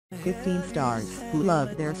15 stars who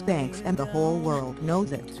love their Spanx, and the whole world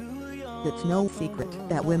knows it. It's no secret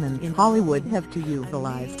that women in Hollywood have to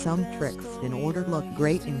utilize some tricks in order to look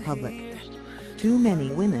great in public. Too many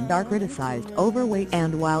women are criticized overweight,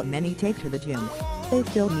 and while many take to the gym, they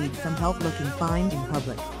still need some help looking fine in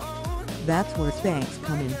public. That's where Spanx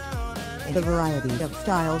come in. In a variety of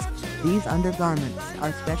styles, these undergarments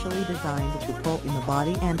are specially designed to pull in the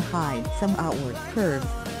body and hide some outward curves.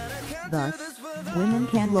 Thus, women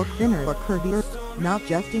can look thinner or curvier, not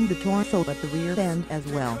just in the torso but the rear end as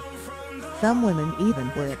well. Some women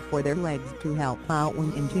even wear it for their legs to help out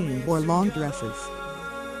when in jeans or long dresses.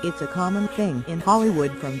 It's a common thing in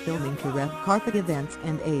Hollywood, from filming to red carpet events,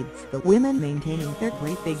 and aids the women maintaining their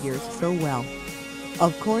great figures so well.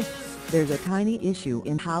 Of course, there's a tiny issue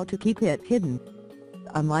in how to keep it hidden.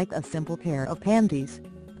 Unlike a simple pair of panties,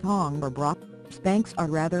 thong or bra, Spanx are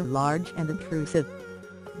rather large and intrusive.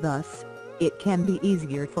 Thus, it can be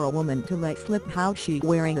easier for a woman to let slip how she's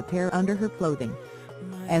wearing a pair under her clothing.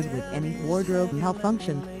 As with any wardrobe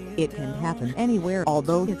malfunction, it can happen anywhere,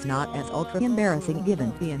 although it's not as ultra-embarrassing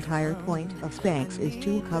given the entire point of Spanx is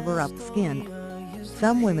to cover up skin.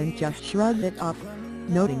 Some women just shrug it off,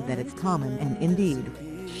 noting that it's common and indeed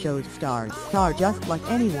shows stars are just like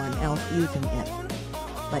anyone else using it.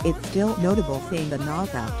 But it's still notable seeing a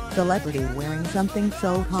knockout celebrity wearing something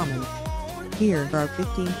so common. Here are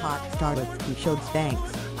 15 hot starlets who showed Spanx,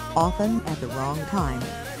 often at the wrong time,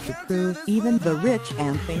 to prove even the rich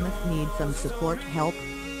and famous need some support help.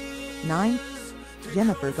 9.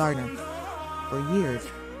 Jennifer Garner. For years,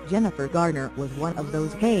 Jennifer Garner was one of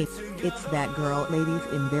those "hey, it's that girl" ladies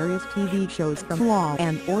in various TV shows from Law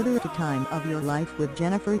and Order to Time of Your Life with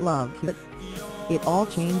Jennifer Love Hewitt. It all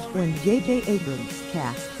changed when J.J. Abrams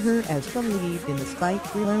cast her as the lead in the spy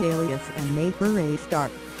thriller Alias and made her a star.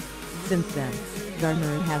 Since then,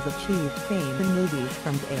 Garner has achieved fame in movies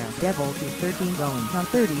from Daredevil to 13 Going on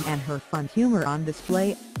 30 and her fun humor on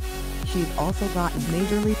display. She's also gotten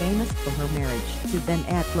majorly famous from her marriage to Ben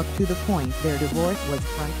Affleck, to the point their divorce was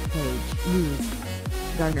front-page news.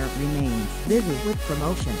 Garner remains busy with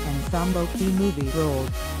promotion and some low-key movie roles,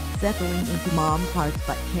 settling into mom parts,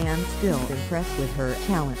 but can still impress with her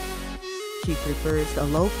talent. She prefers a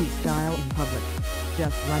low-key style in public,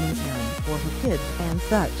 just running errands for her kids and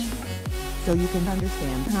such. So you can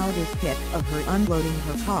understand how this pic of her unloading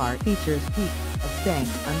her car features peaks of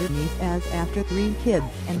Spanx underneath, as after 3 kids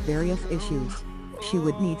and various issues, she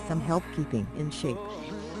would need some help keeping in shape.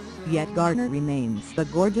 Yet Garner remains the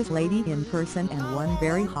gorgeous lady in person and one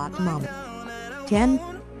very hot mom. 10.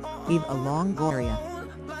 Eva Longoria.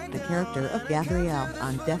 The character of Gabrielle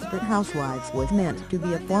on Desperate Housewives was meant to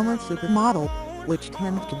be a former supermodel, which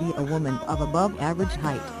tends to be a woman of above average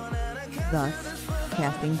height. Thus,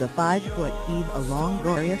 casting the 5-foot Eva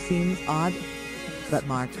Longoria seems odd. But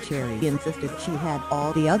Mark Cherry insisted she had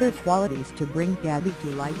all the other qualities to bring Gabby to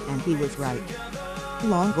life, and he was right.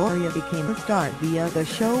 Longoria became a star via the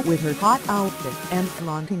show with her hot outfit and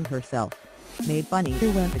flaunting herself, made funny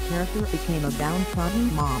when the character became a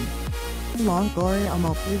downtrodden mom. Longoria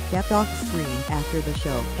mostly kept off screen after the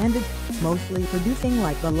show ended, mostly producing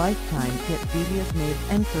like the Lifetime hit Devious Maids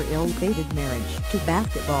and her ill-fated marriage to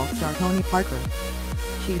basketball star Tony Parker.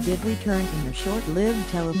 She did return in a short-lived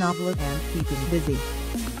telenovela and keeping busy.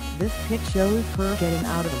 This pic shows her getting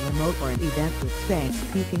out of a remote or an event with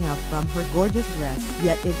Spanx peeking out from her gorgeous dress,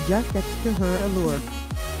 yet it just adds to her allure.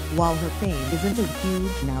 While her fame isn't as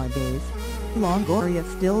huge nowadays, Longoria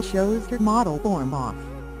still shows her model form off.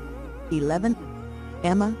 11.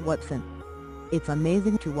 Emma Watson. It's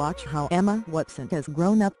amazing to watch how Emma Watson has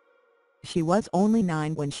grown up. She was only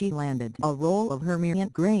 9 when she landed a role of Hermione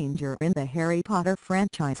Granger in the Harry Potter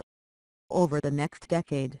franchise. Over the next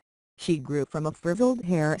decade, she grew from a frizzled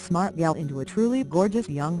hair smart gal into a truly gorgeous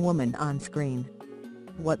young woman on screen.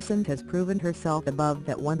 Watson has proven herself above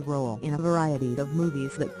that one role in a variety of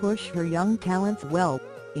movies that push her young talents well,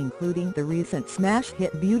 including the recent smash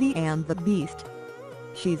hit Beauty and the Beast.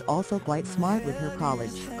 She's also quite smart with her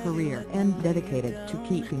college career and dedicated to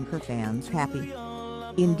keeping her fans happy.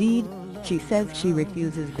 Indeed, she says she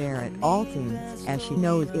refuses bare at all scenes, as she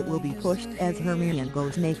knows it will be pushed as Hermione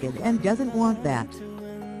goes naked and doesn't want that.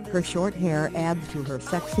 Her short hair adds to her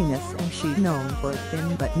sexiness, and she's known for a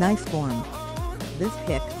thin but nice form. This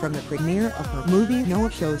pic from the premiere of her movie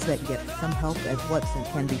Noah shows that gets some help, as Watson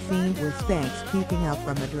can be seen with Spanx peeking out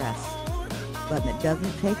from the dress. But it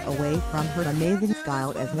doesn't take away from her amazing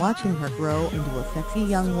style, as watching her grow into a sexy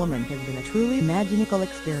young woman has been a truly magical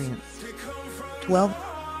experience. 12.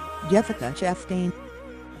 Jessica Chastain.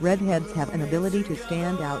 Redheads have an ability to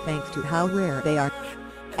stand out thanks to how rare they are.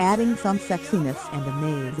 Adding some sexiness and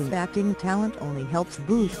amazing acting talent only helps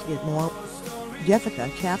boost it more. Jessica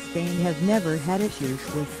Chastain has never had issues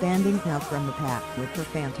with standing out from the pack with her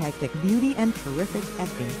fantastic beauty and terrific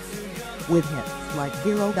acting. With hits like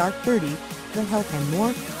 0 Dark 30, The Help and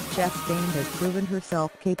more, Chastain has proven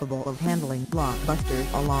herself capable of handling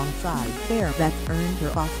blockbusters alongside fare that's earned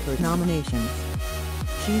her Oscar nominations.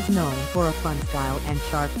 She's known for a fun style and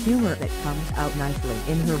sharp humor that comes out nicely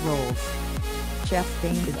in her roles.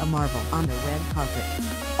 Chastain is a marvel on the red carpet,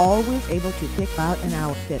 always able to pick out an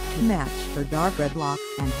outfit to match her dark red locks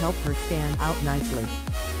and help her stand out nicely.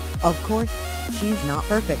 Of course, she's not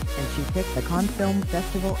perfect and she picked the Cannes Film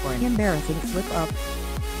Festival for an embarrassing slip-up.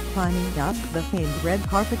 Climbing up the famed red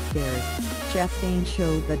carpet stairs, Chastain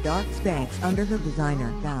showed the dark Spanx under her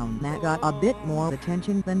designer gown that got a bit more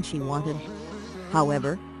attention than she wanted.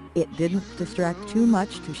 However, it didn't distract too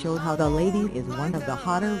much to show how the lady is one of the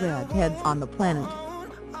hotter redheads on the planet.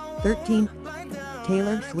 13.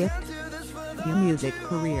 Taylor Swift. Few music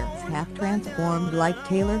careers have transformed like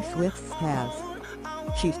Taylor Swift's has.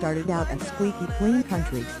 She started out a squeaky clean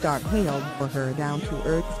country star hailed for her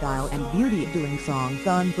down-to-earth style and beauty doing songs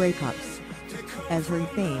on breakups. As her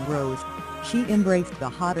fame rose, she embraced the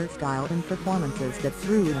hotter style and performances that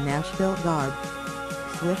threw the Nashville garb.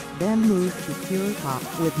 Swift then moved to pure pop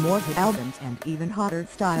with more hit albums and even hotter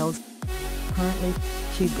styles. Currently,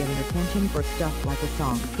 she's getting attention for stuff like a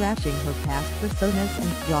song trashing her past personas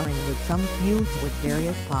and drawing with some feuds with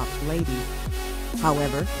various pop ladies.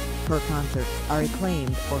 However, her concerts are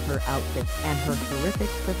acclaimed for her outfits and her terrific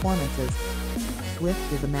performances.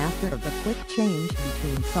 Swift is a master of the quick change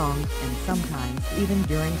between songs and sometimes even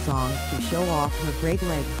during songs to show off her great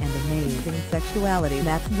legs and amazing sexuality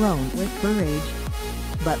that's grown with her age.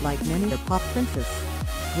 But like many a pop princess,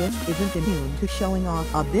 Swift isn't immune to showing off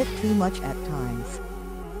a bit too much at times.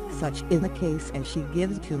 Such is the case as she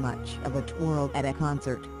gives too much of a twirl at a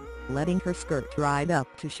concert, letting her skirt ride up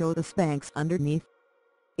to show the Spanx underneath.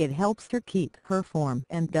 It helps her keep her form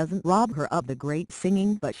and doesn't rob her of the great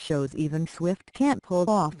singing but shows even Swift can't pull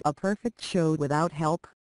off a perfect show without help.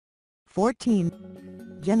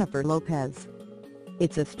 14. Jennifer Lopez.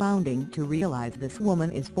 It's astounding to realize this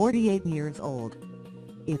woman is 48 years old.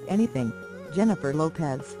 If anything, Jennifer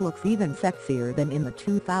Lopez looks even sexier than in the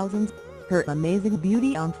 2000s, her amazing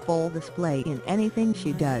beauty on full display in anything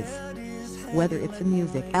she does. Whether it's a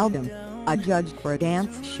music album, a judge for a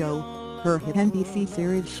dance show, her hit NBC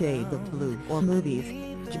series Shades of Blue or movies,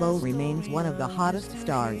 Jo remains one of the hottest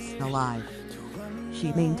stars alive.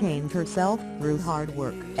 She maintains herself through hard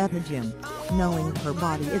work at the gym, knowing her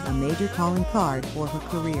body is a major calling card for her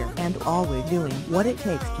career and always doing what it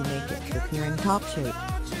takes to make it appear in top shape.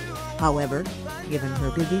 However, given her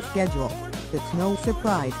busy schedule, it's no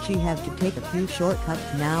surprise she has to take a few shortcuts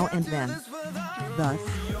now and then. Thus,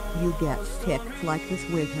 you get pics like this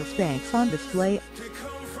with her Spanx on display.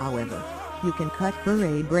 However, you can cut her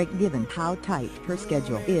a break given how tight her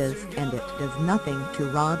schedule is and it does nothing to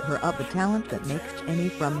rob her of the talent that makes Jenny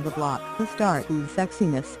from the block the star whose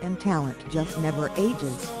sexiness and talent just never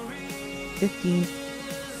ages. 15.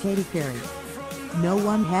 Katy Perry. No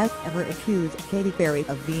one has ever accused Katy Perry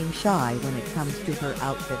of being shy when it comes to her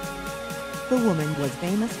outfits. The woman was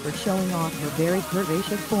famous for showing off her very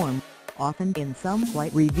curvaceous form, often in some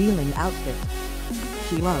quite revealing outfits.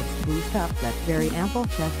 She loves to boost up that very ample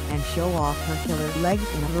chest and show off her killer legs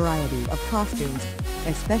in a variety of costumes,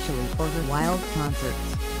 especially for her wild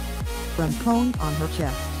concerts. From cones on her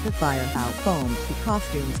chest to fire-out foam to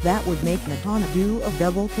costumes that would make Madonna do a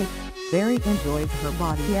double take, Perry enjoys her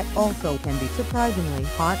body yet also can be surprisingly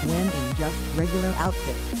hot when in just regular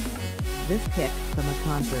outfits. This pic from a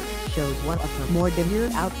concert shows one of her more demure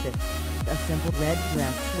outfits, a simple red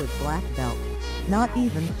dress with black belt, not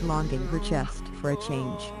even flaunting her chest for a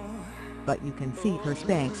change. But you can see her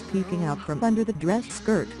Spanx peeking out from under the dress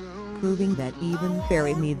skirt, proving that even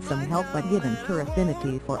Perry needs some help but given her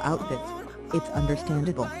affinity for outfits, it's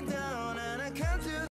understandable.